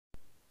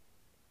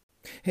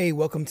Hey,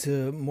 welcome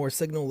to More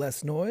Signal,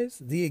 Less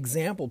Noise, the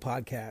example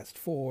podcast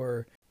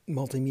for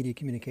multimedia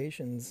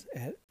communications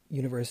at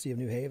University of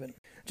New Haven.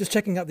 Just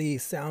checking out the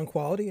sound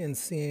quality and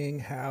seeing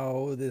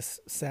how this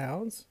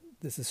sounds.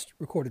 This is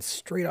recorded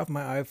straight off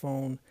my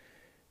iPhone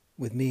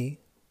with me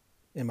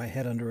and my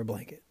head under a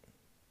blanket.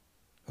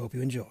 Hope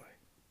you enjoy.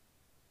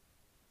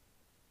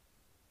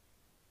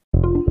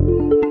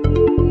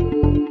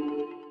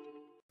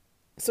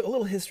 So a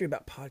little history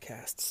about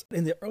podcasts.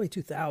 In the early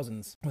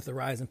 2000s, with the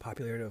rise in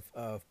popularity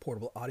of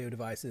portable audio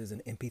devices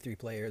and MP3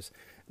 players,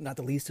 not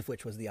the least of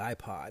which was the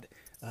iPod,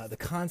 the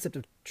concept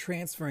of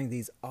transferring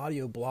these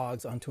audio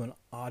blogs onto an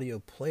audio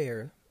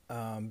player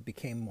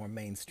became more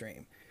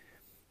mainstream.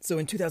 So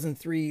in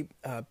 2003,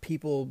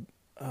 people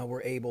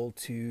were able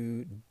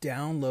to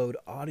download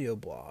audio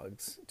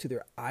blogs to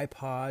their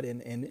iPod,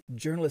 and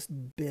journalist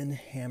Ben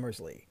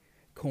Hammersley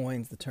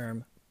coins the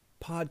term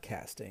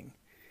podcasting.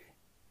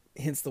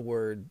 Hence the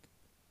word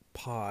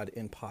pod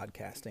in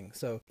podcasting.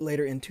 So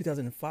later in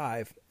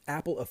 2005,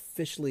 Apple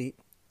officially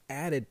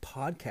added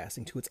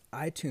podcasting to its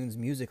iTunes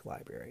music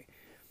library.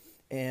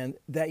 And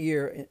that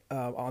year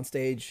on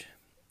stage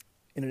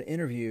in an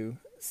interview,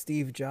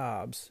 Steve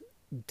Jobs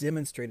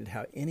demonstrated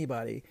how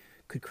anybody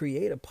could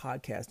create a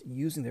podcast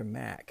using their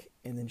Mac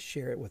and then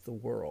share it with the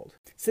world.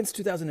 Since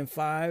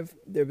 2005,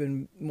 there have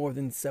been more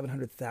than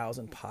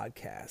 700,000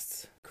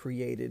 podcasts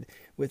created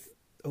with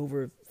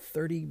over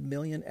 30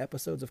 million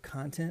episodes of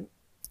content,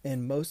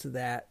 and most of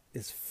that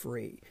is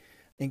free.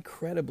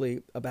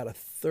 Incredibly, about a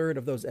third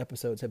of those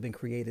episodes have been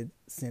created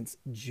since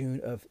June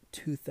of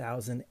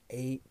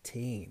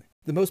 2018.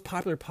 The most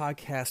popular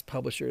podcast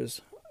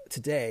publishers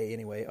today,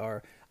 anyway,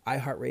 are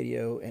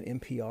iHeartRadio and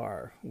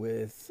NPR,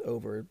 with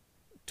over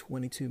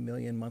 22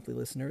 million monthly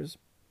listeners.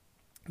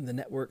 The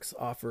networks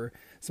offer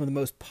some of the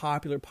most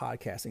popular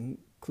podcasts,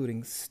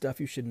 including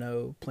Stuff You Should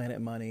Know, Planet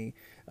Money,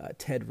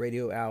 TED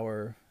Radio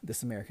Hour,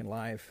 This American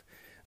Life.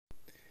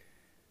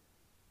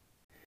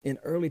 In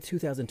early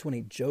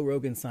 2020, Joe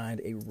Rogan signed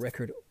a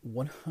record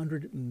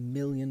 $100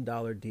 million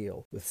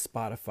deal with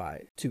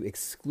Spotify to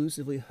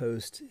exclusively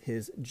host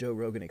his Joe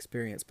Rogan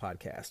Experience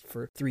podcast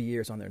for 3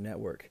 years on their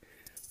network.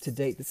 To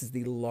date, this is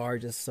the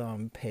largest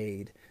sum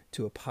paid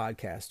to a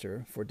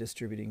podcaster for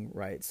distributing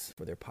rights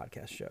for their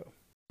podcast show.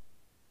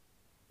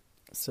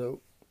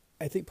 So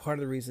I think part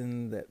of the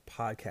reason that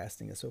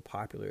podcasting is so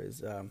popular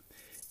is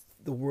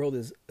the world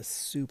is a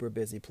super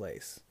busy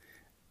place.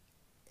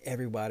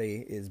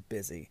 Everybody is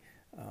busy.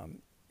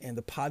 And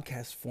the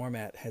podcast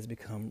format has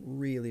become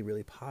really,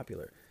 really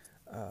popular.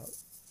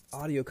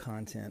 Audio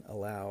content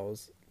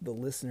allows the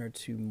listener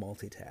to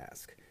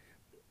multitask.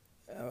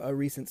 A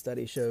recent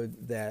study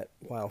showed that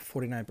while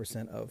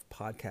 49% of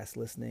podcast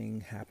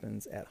listening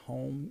happens at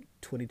home,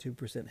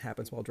 22%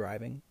 happens while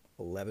driving,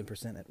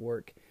 11% at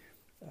work,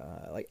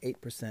 like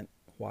 8%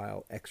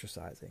 while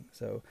exercising.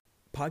 So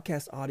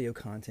podcast audio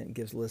content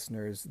gives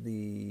listeners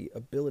the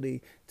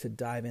ability to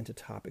dive into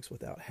topics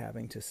without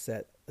having to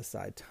set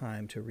aside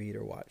time to read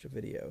or watch a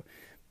video.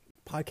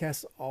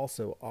 Podcasts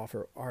also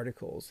offer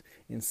articles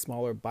in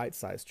smaller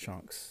bite-sized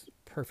chunks,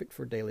 perfect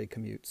for daily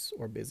commutes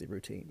or busy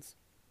routines.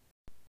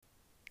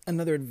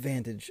 Another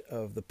advantage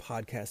of the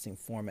podcasting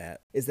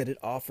format is that it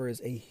offers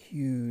a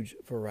huge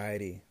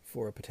variety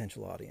for a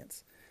potential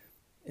audience.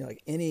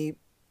 Like any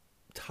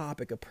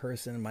topic a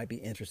person might be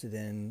interested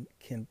in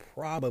can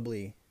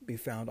probably be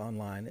found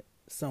online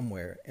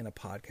somewhere in a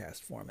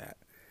podcast format.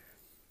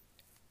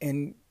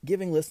 And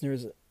giving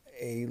listeners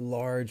a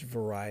large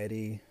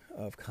variety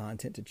of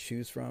content to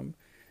choose from,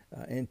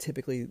 and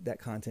typically that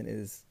content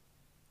is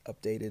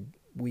updated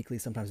weekly,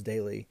 sometimes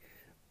daily,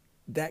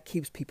 that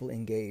keeps people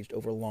engaged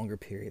over longer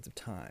periods of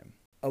time.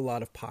 A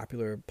lot of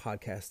popular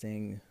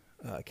podcasting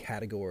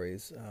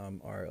categories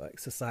are like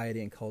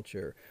society and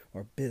culture,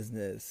 or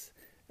business,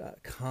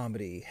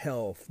 comedy,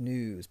 health,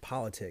 news,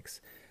 politics.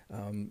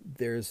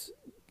 There's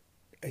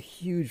a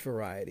huge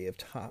variety of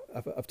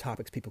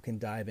topics people can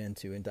dive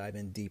into and dive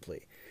in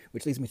deeply,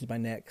 which leads me to my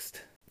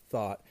next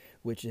thought,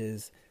 which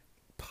is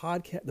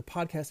the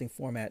podcasting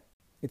format.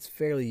 It's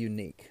fairly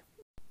unique.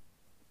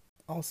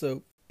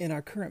 Also, in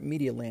our current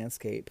media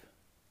landscape,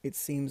 it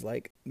seems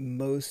like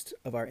most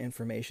of our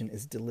information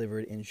is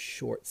delivered in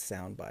short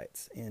sound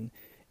bites, in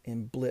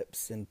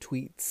blips and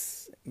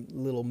tweets,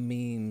 little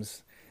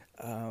memes,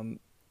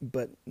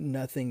 but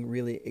nothing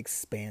really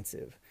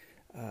expansive.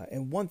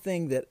 And one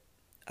thing that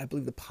I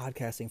believe the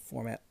podcasting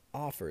format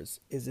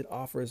offers is it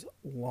offers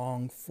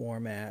long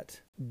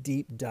format,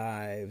 deep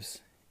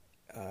dives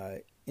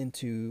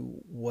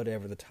into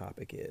whatever the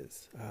topic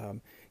is.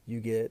 You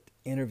get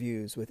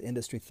interviews with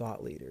industry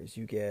thought leaders.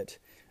 You get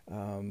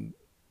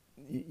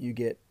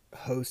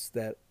hosts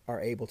that are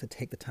able to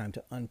take the time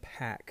to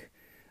unpack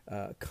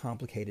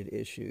complicated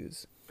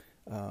issues.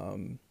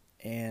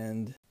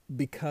 And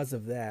because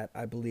of that,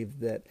 I believe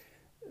that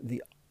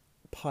the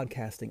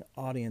podcasting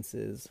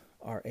audiences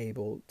are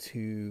able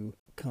to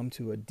come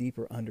to a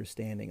deeper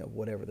understanding of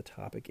whatever the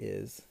topic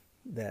is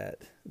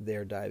that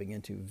they're diving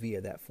into via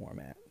that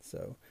format.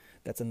 So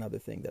that's another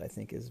thing that I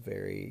think is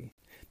very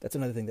That's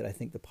another thing that I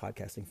think the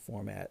podcasting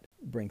format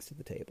brings to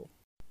the table.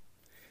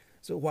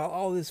 So while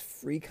all this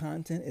free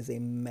content is a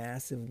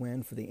massive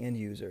win for the end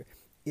user,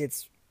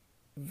 it's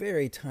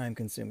very time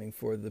consuming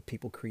for the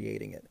people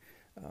creating it.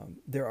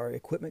 There are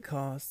equipment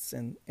costs,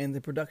 and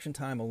the production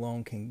time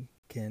alone can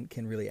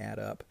really add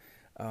up.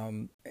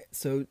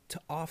 So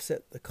to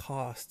offset the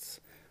costs,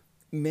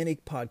 many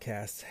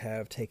podcasts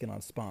have taken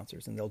on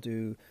sponsors, and they'll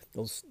do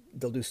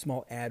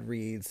small ad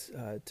reads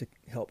to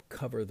help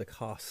cover the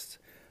costs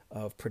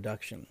of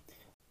production.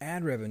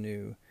 Ad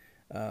revenue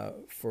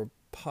for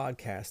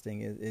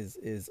podcasting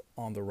is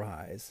on the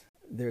rise.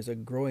 There's a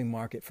growing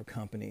market for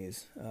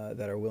companies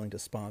that are willing to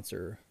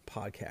sponsor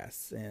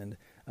podcasts, and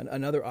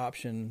another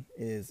option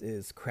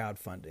is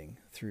crowdfunding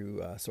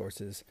through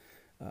sources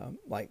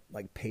like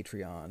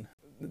Patreon.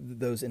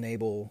 Those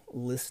enable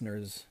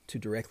listeners to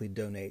directly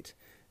donate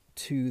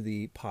to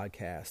the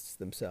podcasts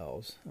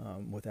themselves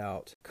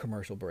without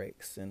commercial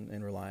breaks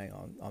and relying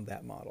on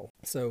that model.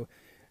 So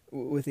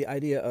with the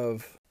idea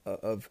of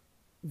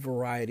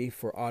variety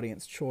for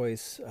audience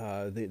choice,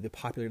 the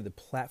popularity of the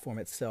platform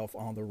itself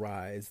on the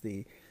rise,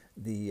 the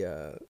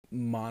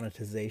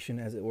monetization,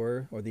 as it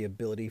were, or the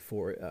ability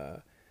for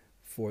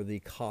the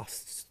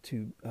costs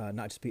to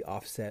not just be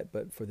offset,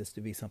 but for this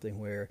to be something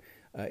where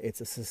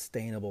it's a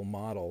sustainable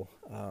model.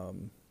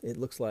 It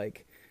looks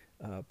like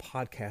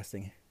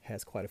podcasting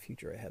has quite a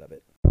future ahead of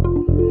it.